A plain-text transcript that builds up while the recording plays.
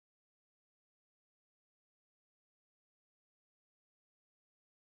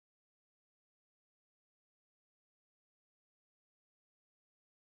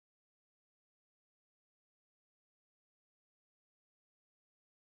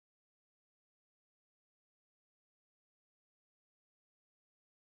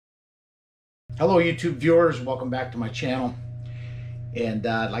Hello YouTube viewers, welcome back to my channel. And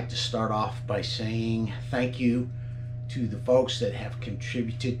I'd like to start off by saying thank you to the folks that have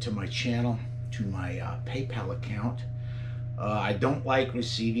contributed to my channel, to my PayPal account. I don't like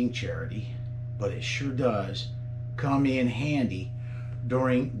receiving charity, but it sure does come in handy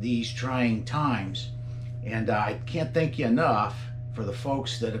during these trying times. And I can't thank you enough for the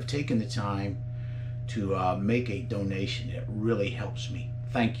folks that have taken the time to make a donation. It really helps me.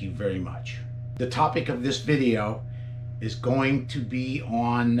 Thank you very much. The topic of this video is going to be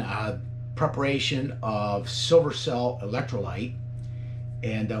on preparation of silver cell electrolyte.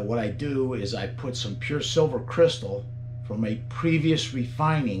 And what I do is I put some pure silver crystal from a previous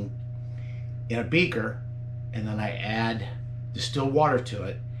refining in a beaker, and then I add distilled water to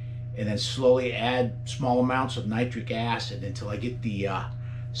it, and then slowly add small amounts of nitric acid until I get the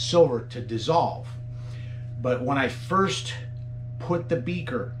silver to dissolve. But when I first put the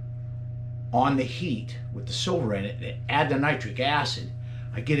beaker on the heat with the silver in it and add the nitric acid,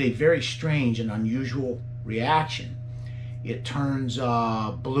 I get a very strange and unusual reaction. It turns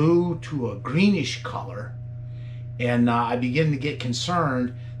blue to a greenish color, and I begin to get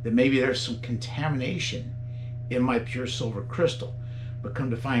concerned that maybe there's some contamination in my pure silver crystal. But come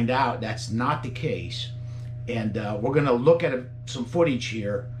to find out, that's not the case. And we're going to look at some footage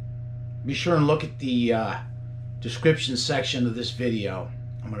here. Be sure and look at the description section of this video.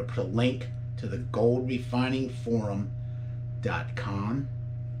 I'm going to put a link to the goldrefiningforum.com.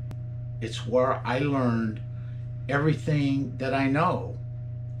 It's where I learned everything that I know,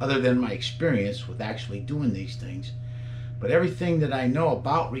 other than my experience with actually doing these things. But everything that I know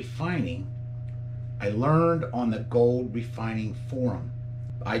about refining, I learned on the Gold Refining Forum.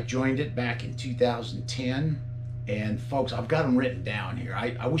 I joined it back in 2010, and folks, I've got them written down here.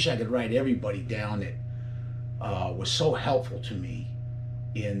 I wish I could write everybody down that was so helpful to me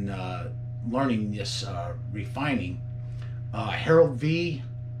in learning this refining. Harold V.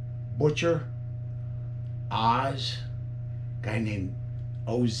 Butcher, Oz, guy named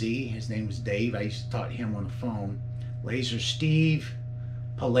OZ, his name was Dave, I used to talk to him on the phone. Laser Steve,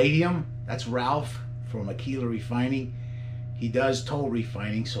 Palladium, that's Ralph from Aquila Refining. He does toll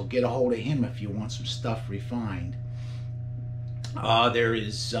refining, so get a hold of him if you want some stuff refined. There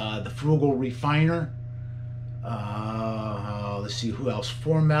is the Frugal Refiner. Let's see who else.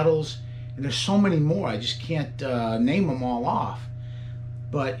 Four Metals. And there's so many more, I just can't name them all off.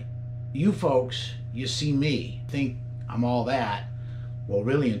 But you folks, you see me, think I'm all that. Well,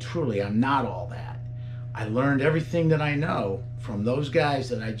 really and truly, I'm not all that. I learned everything that I know from those guys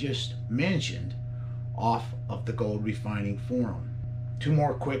that I just mentioned off of the Gold Refining Forum. Two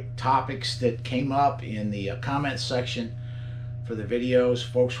more quick topics that came up in the comment section for the videos.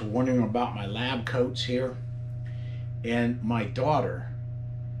 Folks were wondering about my lab coats here. And my daughter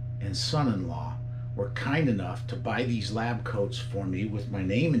and son-in-law were kind enough to buy these lab coats for me with my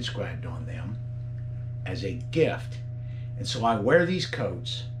name inscribed on them as a gift. And so I wear these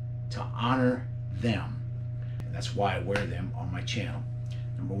coats to honor them. And that's why I wear them on my channel,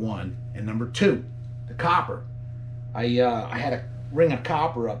 number one. And number two, the copper. I had a ring of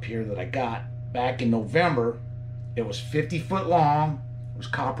copper up here that I got back in November. It was 50 foot long. It was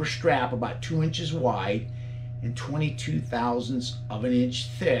copper strap, about 2 inches wide and 22 thousandths of an inch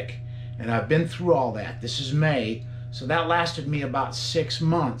thick. And I've been through all that. This is May, so that lasted me about 6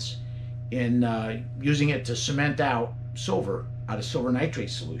 months in using it to cement out silver out of silver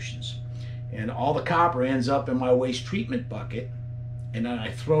nitrate solutions. And all the copper ends up in my waste treatment bucket, and then I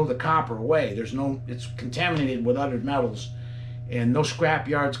throw the copper away. It's contaminated with other metals, and no scrap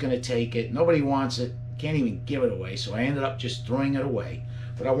yard's going to take it. Nobody wants it. Can't even give it away. So I ended up just throwing it away.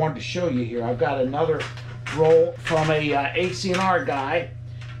 But I wanted to show you here. I've got another roll from a HC&R guy.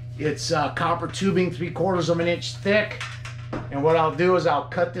 It's copper tubing, 3/4 of an inch thick. And what I'll do is I'll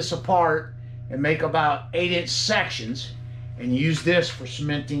cut this apart and make about 8-inch sections and use this for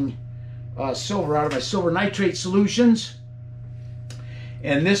cementing silver out of my silver nitrate solutions.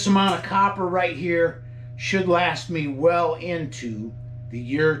 And this amount of copper right here should last me well into the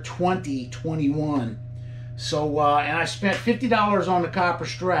year 2021. So, and I spent $50 on the copper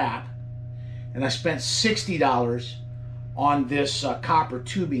strap, and I spent $60 on this copper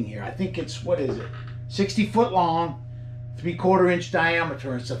tubing here. I think it's, what is it, 60 foot long, 3/4 inch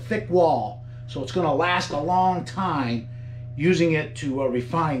diameter. It's a thick wall, so it's going to last a long time using it to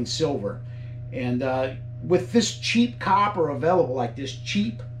refine silver. And with this cheap copper available, like this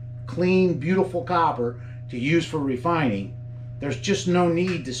cheap, clean, beautiful copper to use for refining, there's just no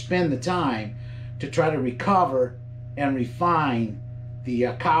need to spend the time to try to recover and refine the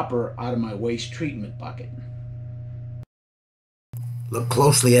copper out of my waste treatment bucket. Look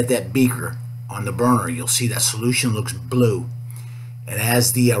closely at that beaker on the burner, you'll see that solution looks blue. And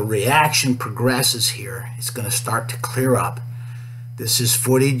as the reaction progresses here, it's going to start to clear up. This is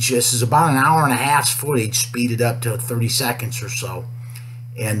footage. This is about an hour and a half's footage, speeded up to 30 seconds or so.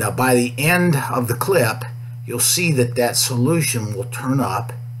 And by the end of the clip, you'll see that that solution will turn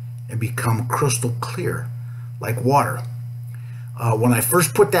up and become crystal clear, like water. When I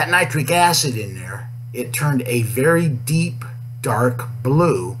first put that nitric acid in there, it turned a very deep, dark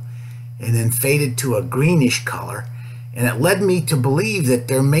blue and then faded to a greenish color. And it led me to believe that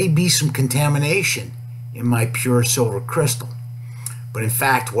there may be some contamination in my pure silver crystal. But in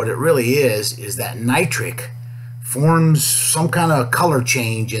fact, what it really is that nitric forms some kind of color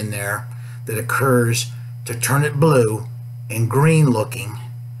change in there that occurs to turn it blue and green looking.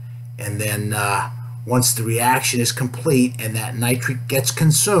 And then once the reaction is complete and that nitric gets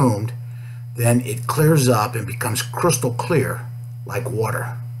consumed, then it clears up and becomes crystal clear like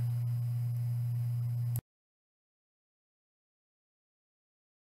water.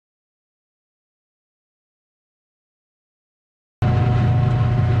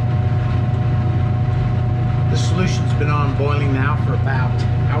 The solution's been on boiling now for about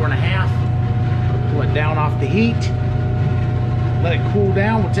an hour and a half. Pull it down off the heat, let it cool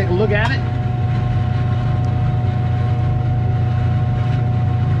down. We'll take a look at it.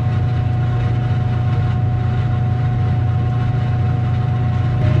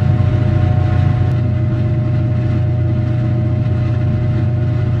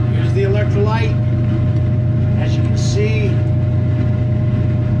 Here's the electrolyte. As you can see,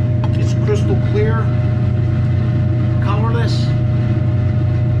 it's crystal clear, colorless,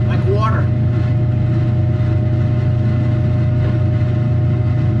 like water.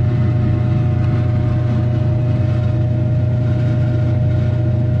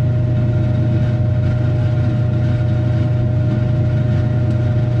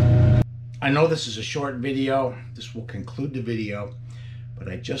 I know this is a short video. This will conclude the video, but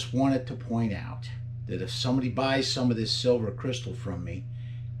I just wanted to point out that if somebody buys some of this silver crystal from me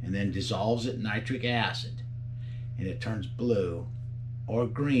and then dissolves it in nitric acid and it turns blue or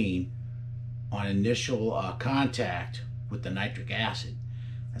green on initial contact with the nitric acid,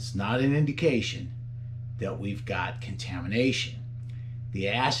 that's not an indication that we've got contamination. The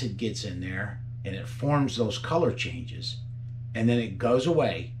acid gets in there and it forms those color changes, and then it goes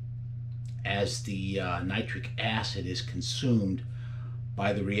away as the nitric acid is consumed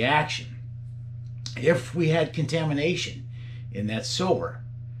by the reaction. If we had contamination in that silver,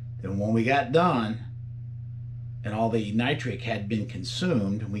 then when we got done and all the nitric had been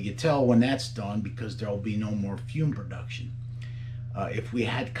consumed, and we could tell when that's done because there will be no more fume production. If we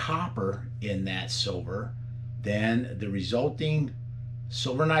had copper in that silver, then the resulting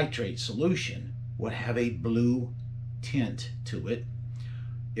silver nitrate solution would have a blue tint to it.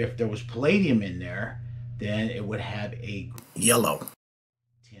 If there was palladium in there, then it would have a yellow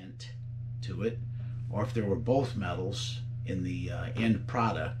tint to it. Or if there were both metals in the end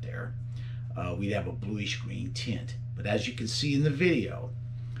product there, we'd have a bluish green tint. But as you can see in the video,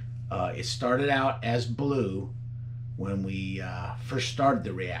 it started out as blue when we first started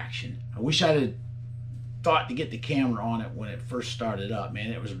the reaction. I wish I'd have thought to get the camera on it when it first started up.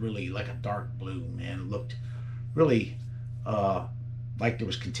 Man, it was really like a dark blue, man. It looked really like there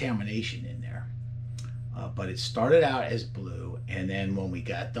was contamination in there. But it started out as blue, and then when we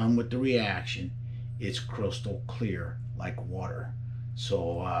got done with the reaction, it's crystal clear like water.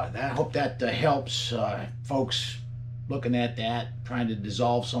 So I hope that helps folks looking at that, trying to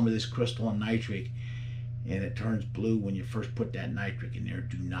dissolve some of this crystal in nitric, and it turns blue when you first put that nitric in there.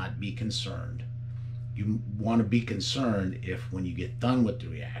 Do not be concerned. You want to be concerned if when you get done with the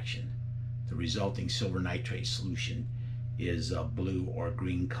reaction, the resulting silver nitrate solution is blue or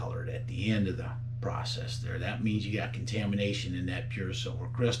green colored at the end of the process there. That means you got contamination in that pure silver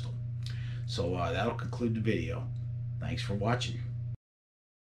crystal. So that'll conclude the video. Thanks for watching.